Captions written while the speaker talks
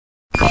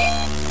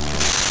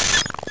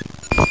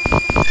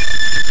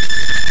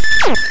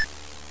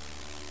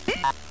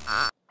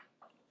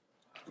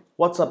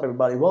What's up,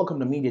 everybody? Welcome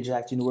to Media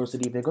Jacks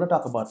University. We're going to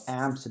talk about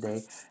AMPPS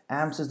today.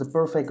 AMPPS is the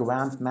perfect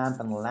WAMP,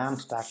 MAMP, and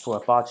LAMP stack for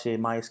Apache,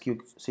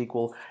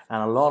 MySQL,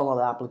 and a lot of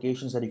other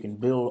applications that you can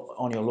build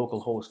on your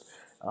local host.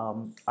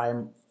 I'm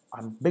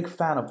a big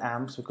fan of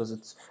AMPPS because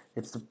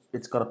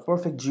it's got a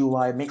perfect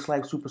GUI, makes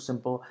life super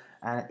simple,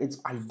 and it's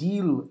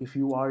ideal if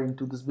you are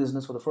into this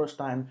business for the first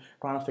time,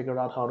 trying to figure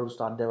out how to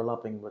start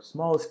developing with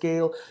small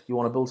scale. You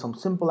want to build some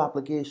simple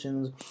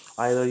applications.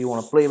 Either you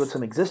want to play with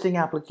some existing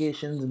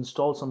applications,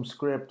 install some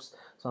scripts,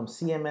 some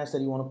CMS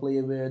that you want to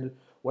play with,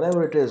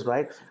 whatever it is,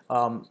 right?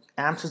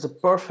 AMPPS is a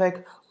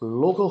perfect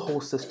local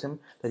host system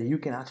that you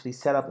can actually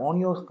set up on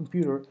your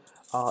computer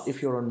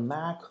if you're on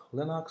Mac,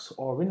 Linux,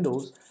 or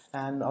Windows,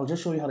 and I'll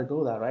just show you how to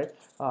do that, right?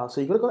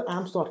 So you're going to go to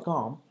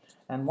amps.com,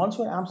 and once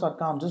you're at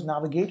amps.com, just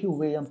navigate your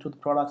way onto the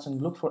products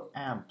and look for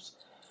AMPPS.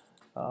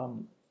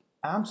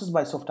 AMPPS is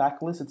by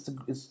Softaculous.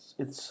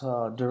 It's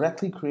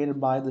directly created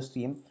by this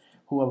team,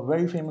 who are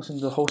very famous in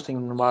the hosting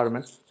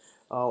environment.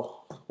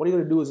 What you're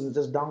going to do is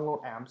just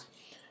download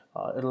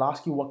AMPPS. It'll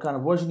ask you what kind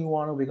of version you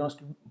want. We're going to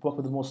work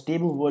with the most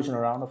stable version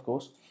around, of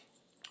course,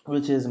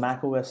 which is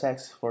Mac OS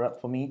X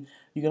for me.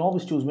 You can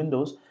always choose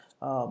Windows.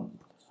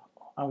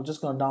 I'm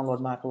just going to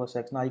download Mac OS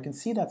X. Now you can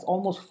see that's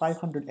almost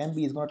 500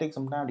 MB. It's going to take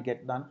some time to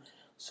get done.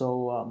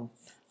 So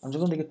I'm just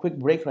going to take a quick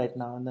break right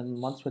now, and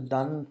then once we're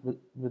done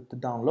with the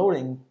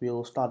downloading,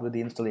 we'll start with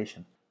the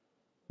installation.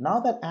 Now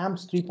that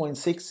AMPPS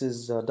 3.6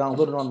 is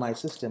downloaded on my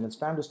system, it's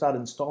time to start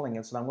installing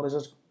it. So I'm going to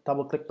just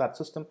double click that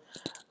system.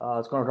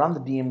 It's going to run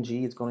the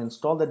DMG. It's going to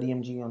install the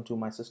DMG onto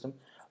my system.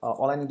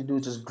 All I need to do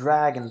is just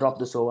drag and drop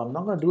this over. I'm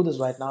not going to do this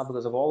right now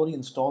because I've already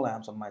installed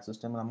AMPPS on my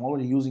system and I'm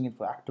already using it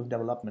for active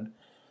development.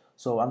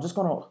 So I'm just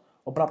going to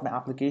open up my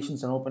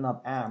applications and open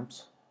up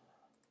AMPPS.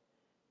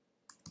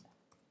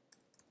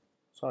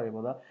 Sorry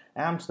about that.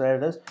 AMPPS, there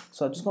it is.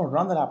 So I'm just going to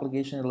run that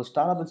application. It'll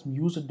start up its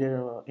user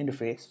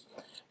interface.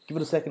 Give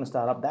it a second to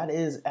start up. That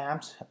is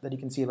AMPPS that you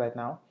can see right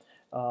now.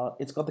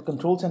 It's got the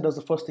control center is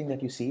the first thing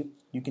that you see.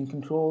 You can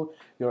control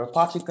your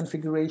Apache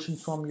configuration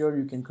from here.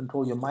 You can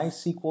control your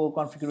MySQL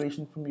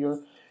configuration from here.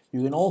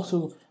 You can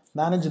also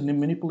manage and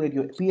manipulate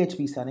your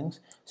PHP settings,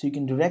 so you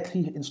can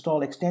directly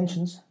install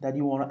extensions that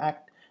you want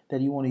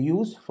to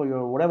use for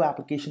your whatever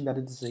application that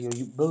it is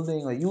you're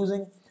building or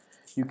using.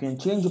 You can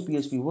change your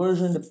PHP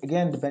version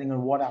again depending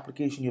on what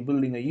application you're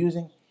building or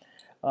using,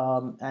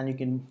 and you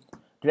can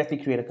directly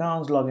create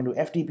accounts, log into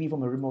FTP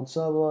from a remote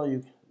server.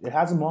 It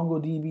has a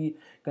MongoDB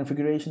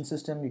configuration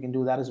system. You can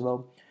do that as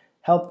well.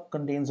 Help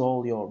contains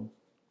all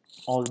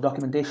the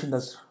documentation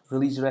that's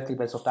released directly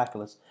by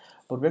Softaculous.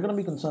 But we're going to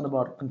be concerned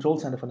about Control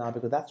Center for now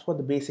because that's what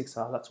the basics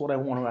are. That's what I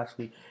want to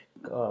actually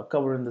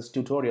cover in this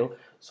tutorial.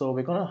 So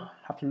we're going to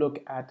have to look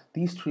at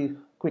these three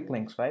quick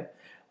links, right?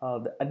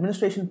 The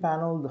administration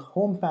panel, the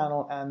home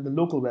panel, and the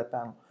local web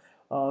panel.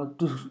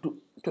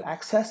 To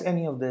access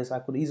any of this, I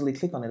could easily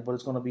click on it, but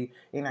it's going to be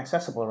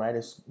inaccessible, right?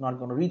 It's not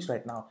going to reach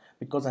right now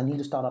because I need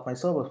to start up my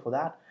server. For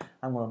that,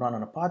 I'm going to run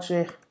on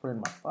Apache, put in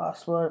my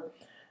password,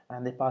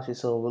 and the Apache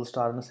server will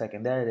start in a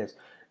second. There it is.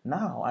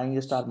 Now I need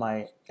to start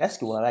my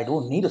SQL. I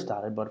don't need to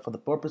start it, but for the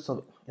purpose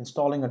of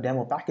installing a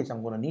demo package,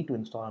 I'm going to need to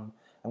install them.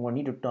 I'm going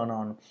to need to turn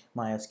on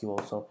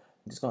MySQL. So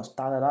I'm just going to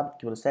start it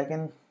up. Give it a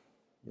second.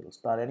 It'll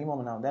start any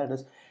moment now. There it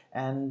is.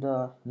 And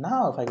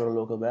now if I go to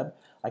local web,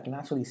 I can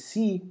actually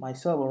see my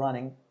server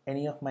running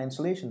any of my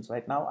installations.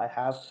 Right now I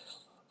have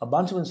a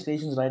bunch of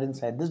installations right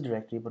inside this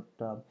directory, but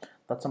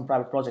that's some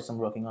private projects I'm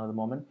working on at the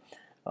moment.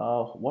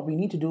 What we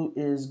need to do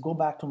is go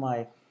back to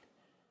my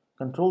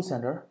control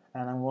center,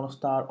 and I'm going to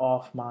start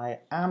off my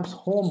AMPPS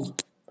home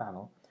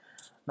panel.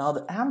 Now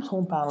the AMPPS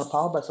home panel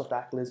powered by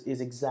Softaculous is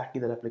exactly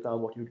the replica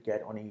of what you'd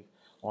get on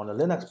a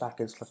Linux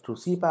package through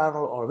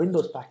cPanel or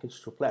Windows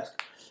package through Plesk.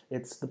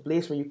 It's the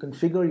place where you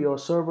configure your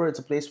server. It's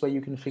a place where you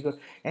configure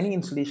any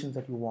installations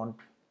that you want.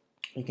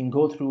 You can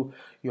go through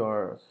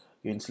your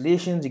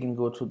installations. You can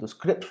go through the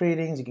script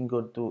ratings. You can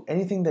go to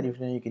anything that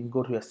you can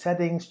go to your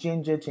settings,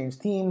 change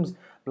themes,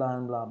 blah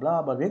blah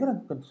blah. But we're going to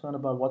be concerned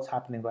about what's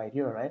happening right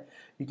here, right?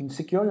 You can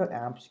secure your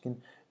AMPPS. You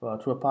can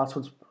through a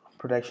password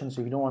protection. So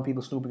if you don't want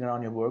people snooping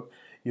around your work,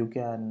 you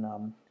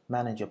can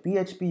manage your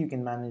PHP. You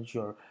can manage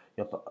your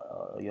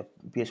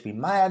PHP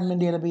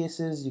MyAdmin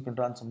databases. You can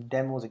run some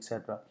demos,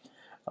 etc.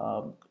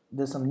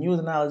 There's some news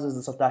analysis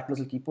that Softaculous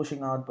will keep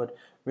pushing out, but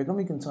we're going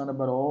to be concerned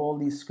about all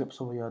these scripts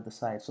over here at the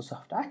side. So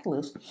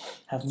Softaculous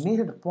have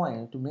made it a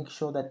point to make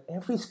sure that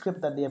every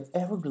script that they have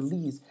ever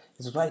released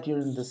is right here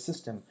in this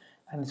system,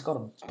 and it's got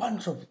a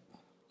bunch of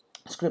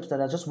scripts that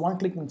are just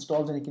one-click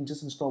installs, and you can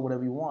just install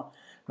whatever you want.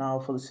 Now,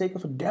 for the sake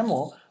of a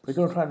demo, we're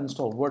going to try to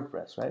install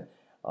WordPress, right?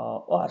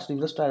 Actually,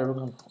 let's try to look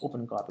on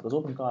OpenCart, because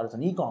OpenCart is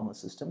an e-commerce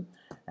system,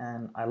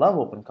 and I love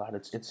OpenCart.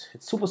 It's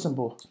super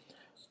simple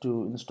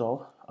to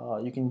install.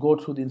 You can go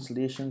through the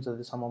installations.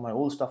 There's some of my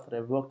old stuff that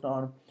I've worked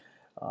on.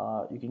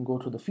 You can go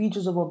through the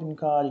features of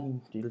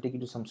OpenCart. It'll take you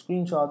to some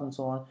screenshots and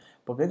so on.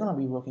 But we're going to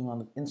be working on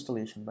the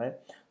installation, right?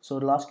 So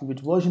it'll ask you which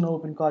version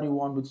of OpenCart you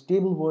want, which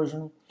stable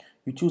version.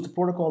 You choose the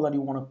protocol that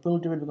you want to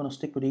build to it. We're going to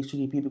stick with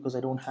HTTP because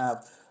I don't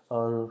have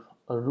a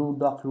root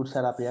doc root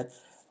setup yet.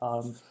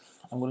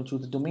 I'm going to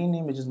choose the domain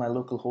name, which is my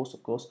local host,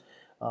 of course.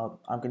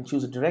 I can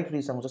choose a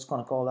directory, so I'm just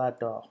going to call that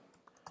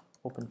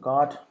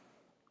OpenCart.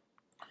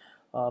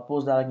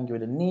 Post that, I can give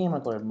it a name. I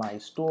call it my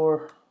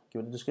store.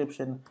 Give it a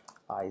description.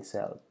 I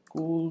sell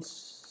cool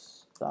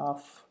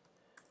stuff.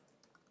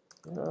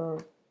 Here.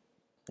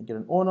 I get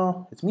an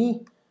owner. It's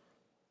me.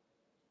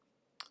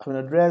 I have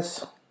an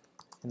address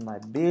in my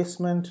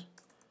basement.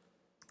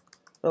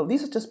 Well,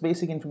 these are just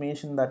basic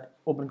information that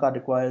OpenCart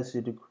requires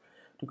you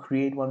to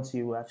create once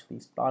you actually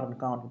start an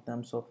account with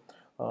them. So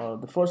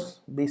the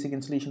first basic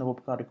installation of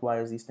OpenCart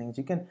requires these things.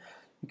 You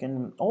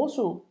can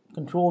also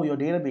control your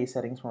database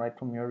settings right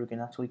from here. You can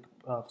actually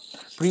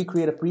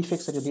pre-create a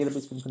prefix that your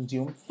database can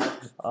consume.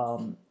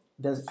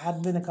 There's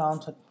admin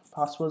accounts and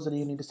passwords that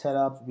you need to set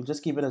up. We'll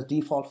just keep it as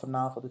default for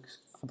now for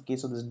the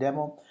case of this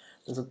demo.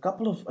 There's a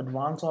couple of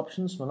advanced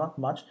options, but not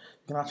much.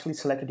 You can actually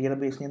select a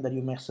database name that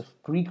you must have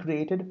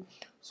pre-created.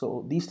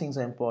 So these things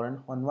are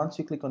important. Once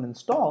you click on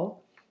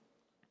install,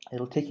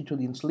 it'll take you to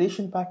the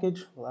installation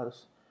package,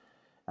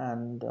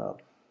 and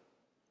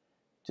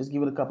just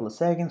give it a couple of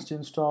seconds to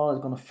install.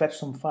 It's going to fetch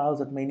some files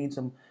that may need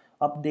some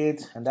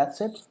updates, and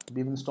that's it.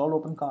 We've installed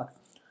OpenCart.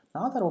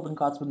 Now that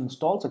OpenCart's been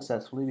installed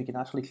successfully, we can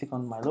actually click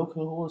on my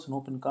localhost and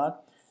OpenCart,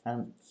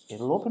 and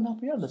it'll open up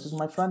here. This is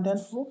my front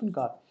end for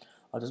OpenCart.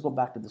 I'll just go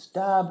back to this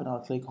tab and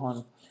I'll click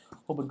on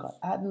OpenCart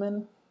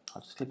admin.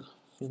 I'll just click,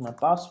 here's my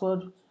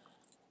password,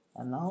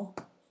 and now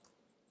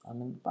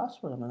I'm in the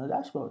password, I'm in the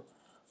dashboard.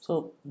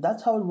 So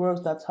that's how it works.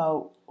 That's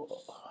how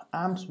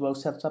AMPPS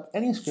works, sets up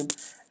any script,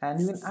 and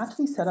you can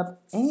actually set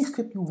up any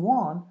script you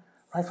want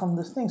right from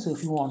this thing. So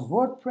if you want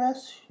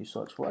WordPress, you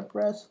search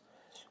WordPress,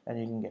 and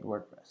you can get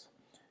WordPress.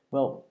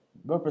 Well,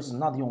 WordPress is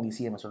not the only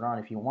CMS around.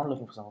 If you want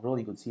looking for some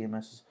really good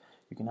CMSs,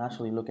 you can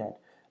actually look at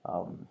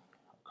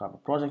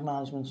project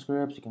management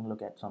scripts. You can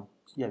look at some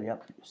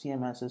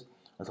CMSs.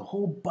 There's a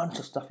whole bunch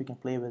of stuff you can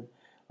play with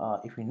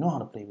if you know how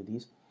to play with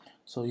these.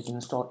 So you can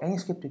install any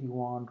script that you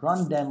want,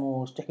 run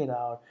demos, check it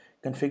out,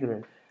 configure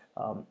it.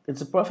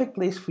 It's a perfect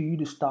place for you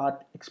to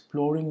start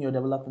exploring your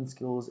development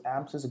skills.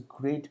 AMPPS is a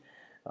great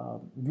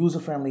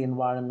user-friendly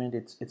environment.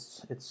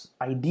 It's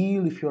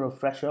ideal if you're a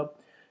fresher.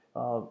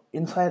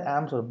 Inside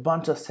AMPPS are a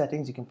bunch of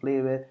settings you can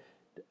play with.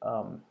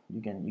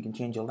 You can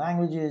change your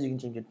languages, you can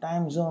change your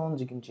time zones,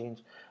 you can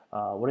change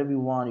whatever you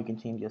want. You can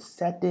change your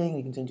settings,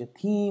 you can change your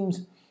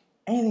themes,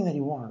 anything that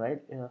you want,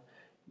 right?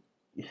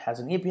 It has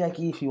an API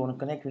key if you want to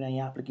connect with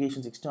any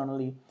applications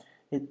externally.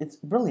 It's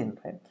brilliant,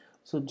 right?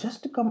 So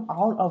just to come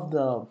out of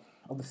the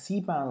C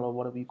panel, or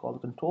whatever you call the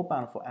control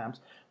panel for AMPPS,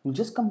 we'll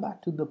just come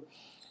back to the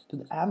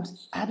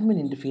AMPPS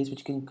admin interface, which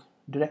you can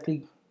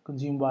directly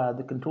consume via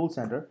the control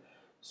center.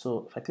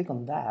 So if I click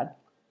on that,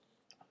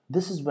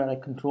 this is where I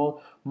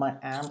control my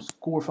AMPPS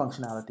core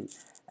functionality.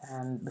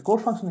 And the core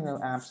functionality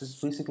of AMPPS is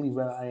basically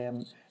where I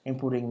am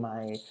inputting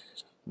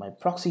my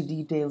proxy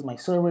details, my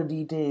server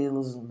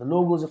details, the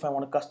logos if I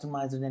want to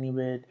customize it any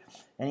bit,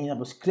 any type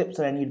of scripts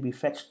that I need to be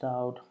fetched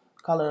out,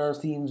 colors,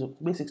 themes,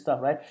 basic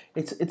stuff, right?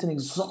 It's an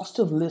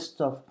exhaustive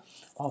list of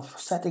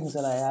settings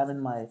that I have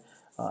in my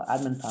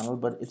admin panel,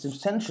 but it's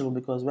essential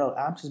because, well,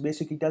 AMPPS is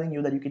basically telling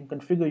you that you can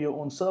configure your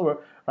own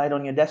server right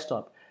on your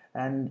desktop.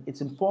 And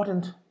it's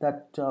important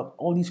that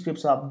all these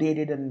scripts are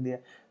updated and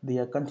they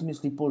are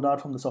continuously pulled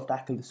out from the soft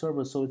active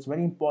server. So it's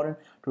very important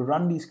to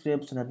run these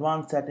scripts in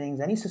advanced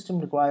settings, any system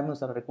requirements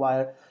that are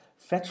required,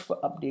 fetch for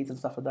updates and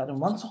stuff like that. And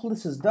once all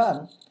this is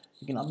done,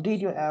 you can update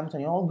your AMPPS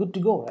and you're all good to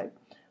go, right?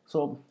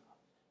 So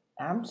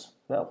AMPPS,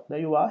 well, there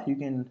you are. You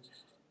can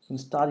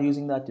start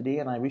using that today,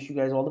 and I wish you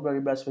guys all the very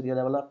best with your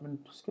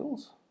development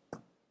skills.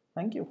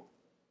 Thank you.